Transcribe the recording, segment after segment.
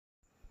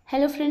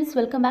Hello friends,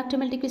 welcome back to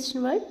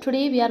Multi-Question World.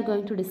 Today we are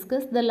going to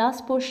discuss the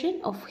last portion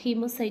of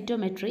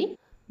hemocytometry.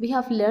 We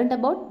have learned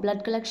about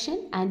blood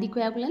collection,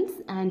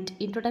 anticoagulants and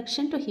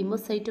introduction to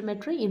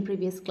hemocytometry in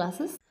previous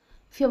classes.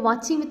 If you are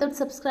watching without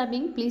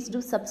subscribing, please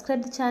do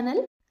subscribe the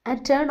channel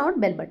and turn on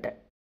bell button.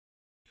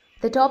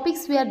 The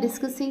topics we are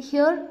discussing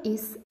here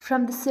is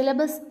from the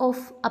syllabus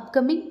of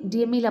upcoming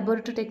DME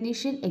Laboratory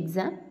Technician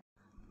exam.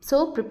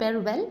 So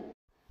prepare well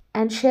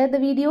and share the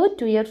video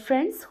to your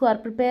friends who are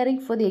preparing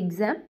for the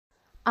exam.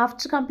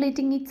 After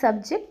completing each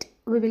subject,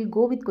 we will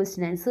go with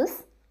question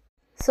answers.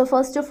 So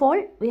first of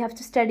all, we have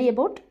to study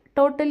about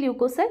total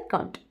leukocyte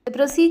count. The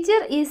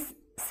procedure is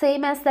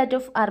same as that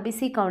of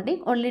RBC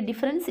counting, only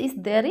difference is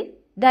there in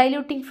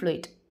diluting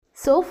fluid.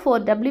 So for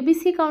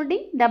WBC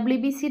counting,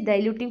 WBC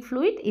diluting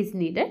fluid is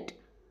needed.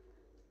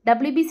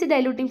 WBC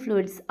diluting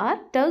fluids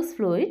are Turk's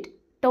fluid,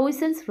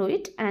 Toyson's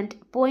fluid and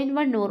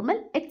 0.1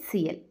 normal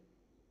HCl.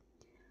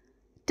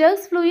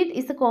 Turk's fluid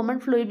is a common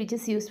fluid which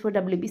is used for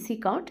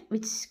WBC count,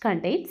 which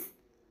contains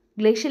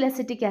glacial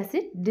acetic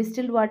acid,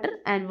 distilled water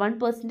and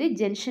 1%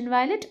 gentian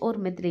violet or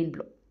methylene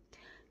blue.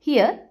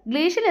 Here,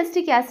 glacial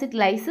acetic acid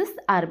lyses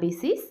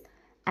RBCs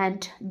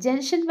and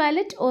gentian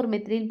violet or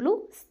methylene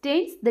blue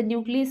stains the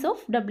nucleus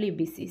of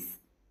WBCs.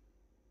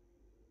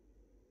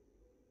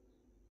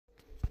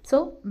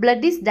 So,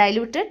 blood is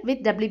diluted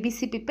with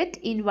WBC pipette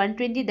in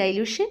 120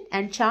 dilution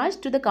and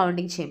charged to the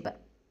counting chamber.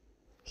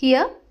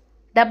 Here,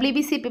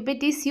 WBC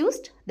pipette is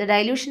used, the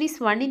dilution is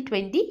 1 in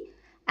 20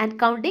 and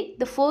counting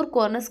the 4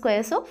 corner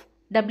squares of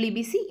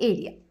WBC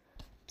area.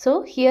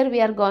 So here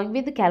we are going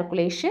with the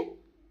calculation.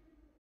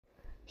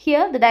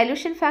 Here the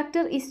dilution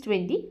factor is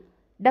 20,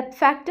 depth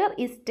factor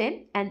is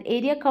 10 and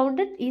area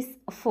counted is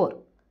 4.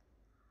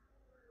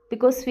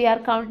 Because we are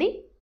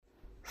counting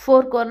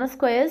 4 corner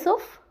squares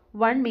of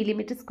 1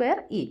 millimeter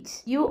square each.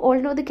 You all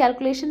know the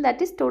calculation,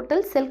 that is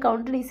total cell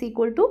counted is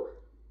equal to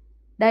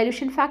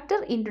dilution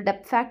factor into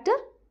depth factor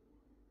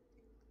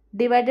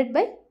divided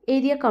by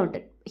area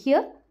counted.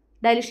 Here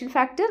dilution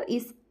factor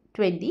is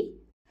 20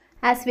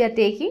 as we are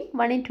taking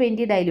 1 in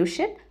 20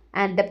 dilution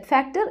and depth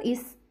factor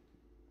is,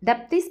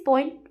 depth is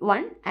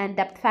 0.1 and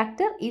depth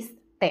factor is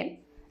 10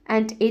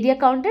 and area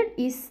counted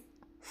is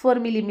 4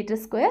 millimeter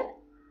square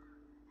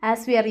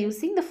as we are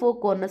using the 4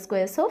 corner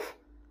squares of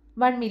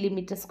 1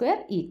 millimeter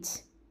square each.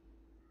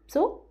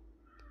 So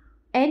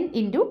N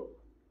into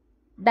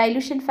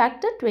dilution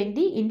factor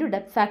 20 into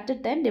depth factor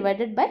 10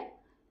 divided by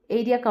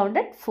area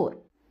counted 4.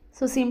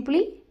 So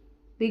simply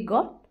we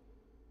got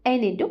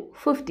N into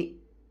 50.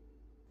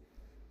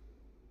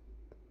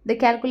 The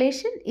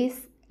calculation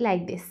is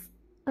like this.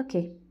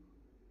 Okay.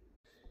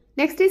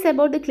 Next is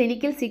about the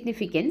clinical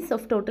significance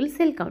of total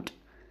cell count.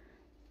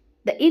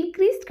 The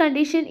increased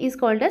condition is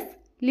called as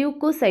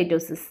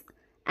leukocytosis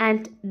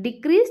and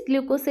decreased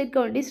leukocyte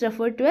count is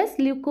referred to as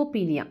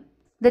leukopenia.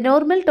 The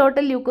normal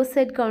total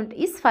leukocyte count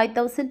is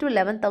 5000 to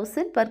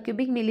 11,000 per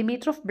cubic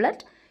millimeter of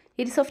blood.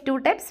 It is of two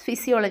types,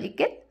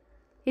 physiological.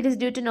 It is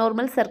due to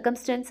normal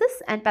circumstances,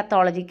 and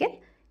pathological.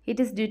 It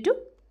is due to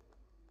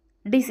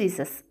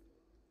diseases.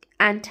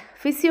 And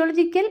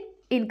physiological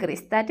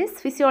increase, that is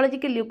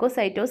physiological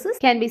leukocytosis,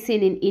 can be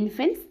seen in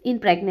infants, in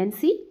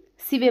pregnancy,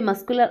 severe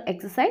muscular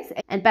exercise,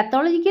 and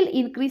pathological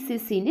increase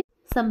is seen in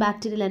some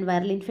bacterial and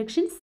viral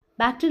infections.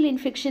 Bacterial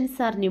infections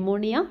are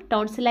pneumonia,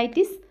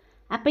 tonsillitis,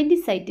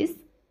 appendicitis,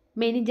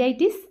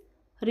 meningitis,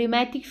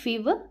 rheumatic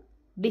fever,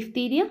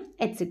 diphtheria,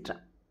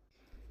 etc.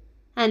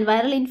 And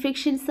viral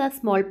infections are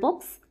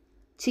smallpox,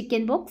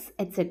 chickenpox,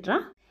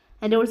 etc.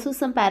 And also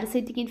some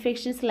parasitic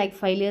infections like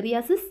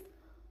filariasis,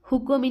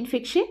 hookworm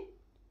infection,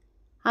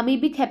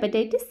 amoebic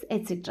hepatitis,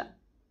 etc.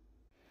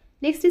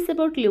 Next is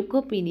about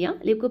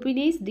leukopenia.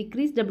 Leukopenia is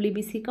decreased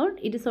WBC count.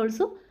 It is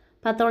also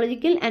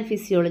pathological and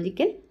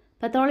physiological.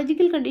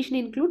 Pathological conditions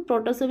include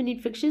protozoan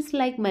infections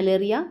like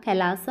malaria,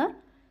 Kala-Azar,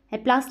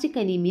 aplastic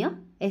anemia,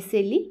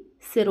 SLE,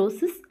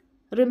 cirrhosis,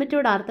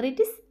 rheumatoid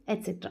arthritis,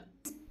 etc.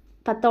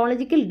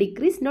 Pathological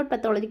decrease, not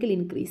pathological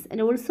increase, and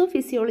also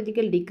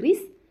physiological decrease.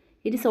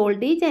 It is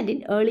old age and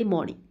in early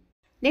morning.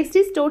 Next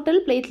is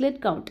total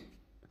platelet count.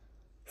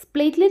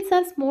 Platelets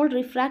are small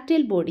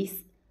refractile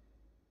bodies.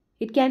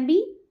 It can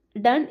be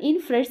done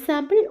in fresh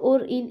sample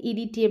or in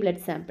EDTA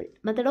blood sample.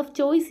 Method of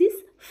choice is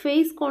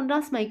phase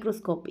contrast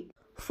microscopy.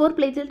 For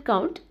platelet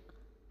count,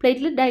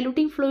 platelet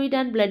diluting fluid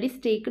and blood is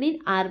taken in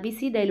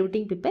RBC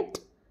diluting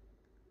pipette.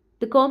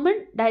 The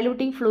common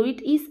diluting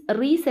fluid is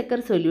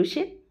Resecker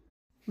solution.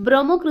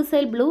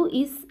 Bromocrysyl blue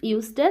is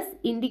used as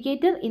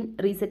indicator in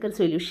Resecker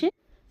solution.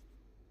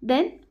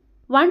 Then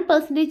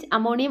 1%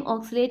 ammonium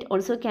oxalate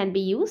also can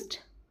be used,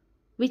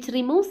 which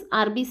removes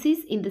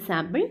RBCs in the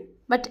sample.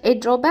 But a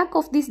drawback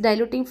of this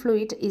diluting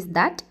fluid is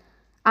that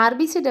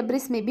RBC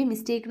debris may be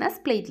mistaken as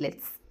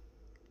platelets.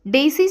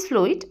 Daisy's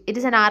fluid, it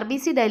is an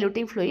RBC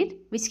diluting fluid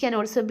which can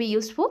also be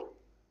used for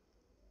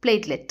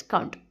platelet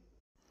count.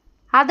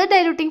 Other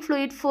diluting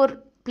fluid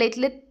for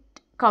platelet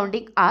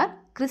counting are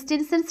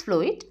Christensen's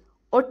fluid,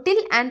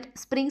 Ottil and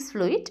Springs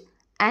fluid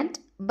and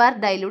Burr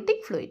diluting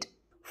fluid.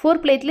 For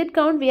platelet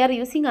count, we are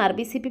using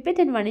RBC pipette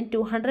and 1 in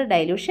 200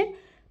 dilution.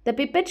 The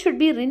pipette should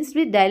be rinsed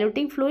with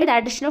diluting fluid,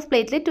 addition of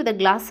platelet to the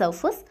glass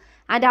surface,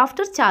 and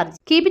after charge,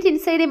 keep it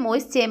inside a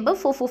moist chamber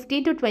for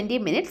 15 to 20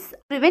 minutes.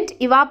 Prevent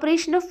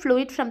evaporation of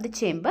fluid from the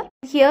chamber.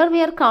 Here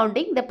we are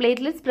counting the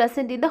platelets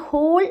present in the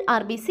whole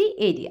RBC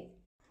area.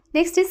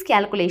 Next is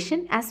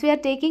calculation. As we are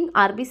taking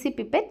RBC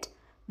pipette,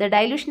 the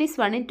dilution is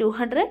 1 in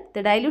 200.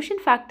 The dilution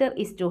factor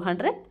is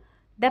 200.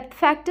 Depth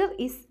factor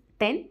is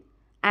 10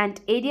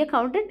 and area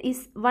counted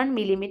is 1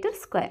 millimeter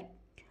square.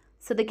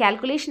 So the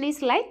calculation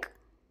is like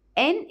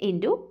n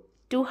into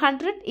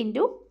 200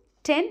 into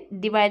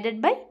 10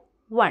 divided by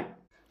 1,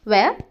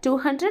 where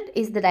 200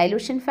 is the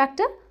dilution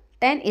factor,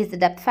 10 is the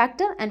depth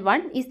factor and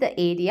 1 is the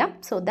area,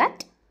 so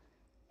that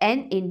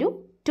n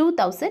into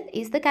 2000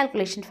 is the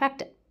calculation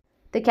factor.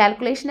 The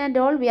calculation and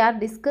all we are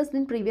discussed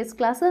in previous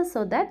classes,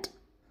 so that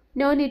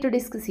no need to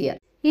discuss here.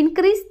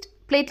 Increased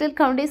platelet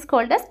count is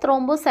called as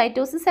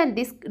thrombocytosis and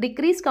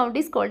decreased count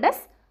is called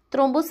as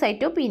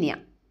thrombocytopenia.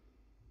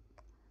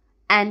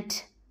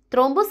 And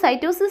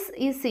thrombocytosis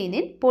is seen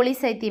in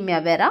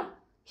polycythemia vera,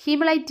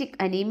 hemolytic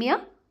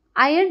anemia,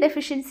 iron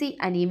deficiency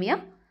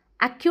anemia,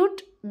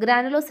 acute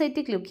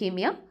granulocytic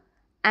leukemia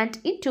and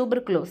in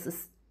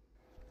tuberculosis.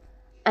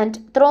 And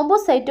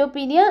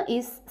thrombocytopenia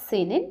is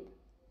seen in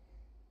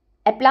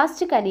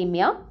aplastic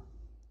anemia,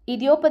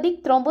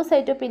 idiopathic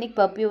thrombocytopenic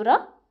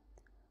purpura,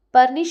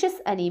 pernicious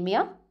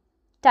anemia,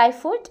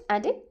 typhoid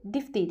and in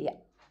diphtheria.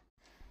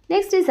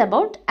 Next is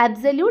about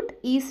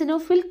absolute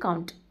eosinophil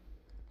count.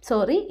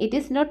 Sorry, it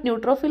is not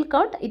neutrophil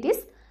count, it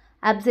is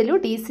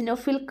absolute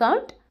eosinophil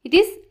count. It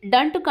is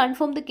done to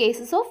confirm the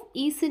cases of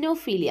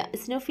eosinophilia.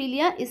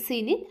 Eosinophilia is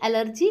seen in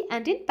allergy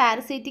and in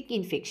parasitic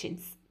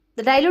infections.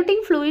 The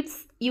diluting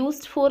fluids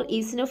used for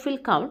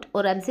eosinophil count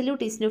or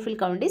absolute eosinophil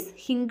count is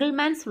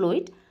Hingelmann's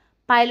fluid,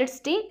 pilot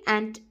stain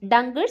and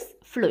Dunger's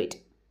fluid.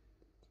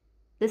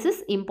 This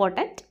is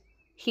important.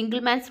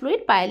 Hingelmann's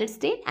fluid, pilot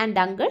stain and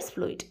Dunger's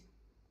fluid.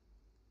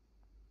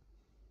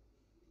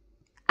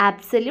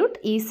 Absolute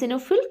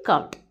eosinophil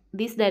count.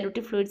 These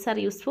dilutive fluids are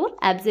used for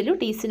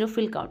absolute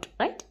eosinophil count,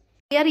 right?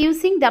 We are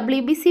using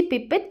WBC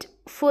pipette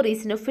for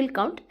eosinophil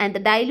count and the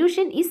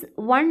dilution is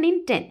 1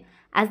 in 10.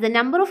 As the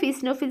number of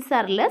eosinophils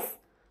are less,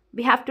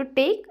 we have to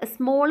take a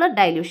smaller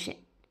dilution.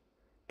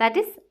 That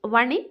is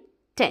 1 in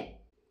 10.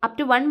 Up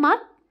to 1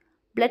 mark,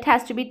 blood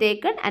has to be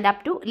taken and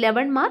up to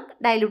 11 mark,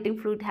 diluting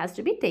fluid has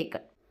to be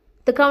taken.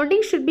 The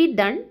counting should be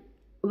done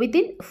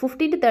within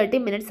 15 to 30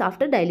 minutes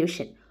after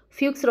dilution.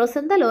 Fuchs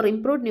Rosenthal or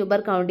improved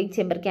Newberg counting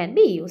chamber can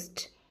be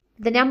used.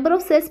 The number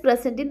of cells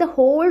present in the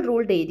whole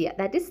ruled area,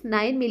 that is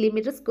 9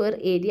 millimeter square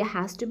area,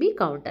 has to be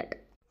counted,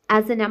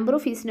 as the number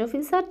of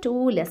eosinophils are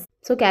too less.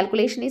 So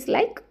calculation is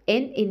like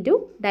n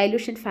into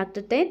dilution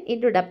factor 10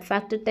 into depth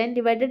factor 10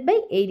 divided by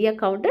area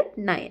counted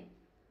 9.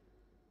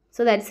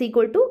 So that is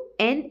equal to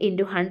n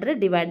into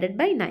 100 divided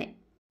by 9.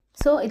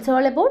 So it's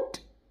all about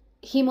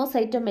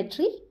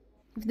hemocytometry.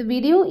 If the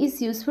video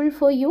is useful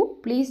for you,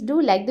 please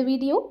do like the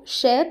video,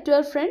 share to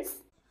your friends.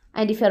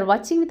 And if you are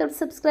watching without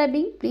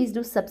subscribing, please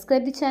do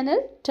subscribe the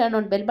channel, turn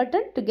on bell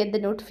button to get the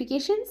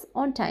notifications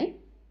on time.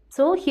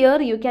 So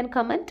here you can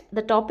comment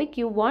the topic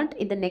you want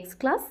in the next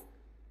class.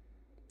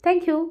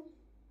 Thank you.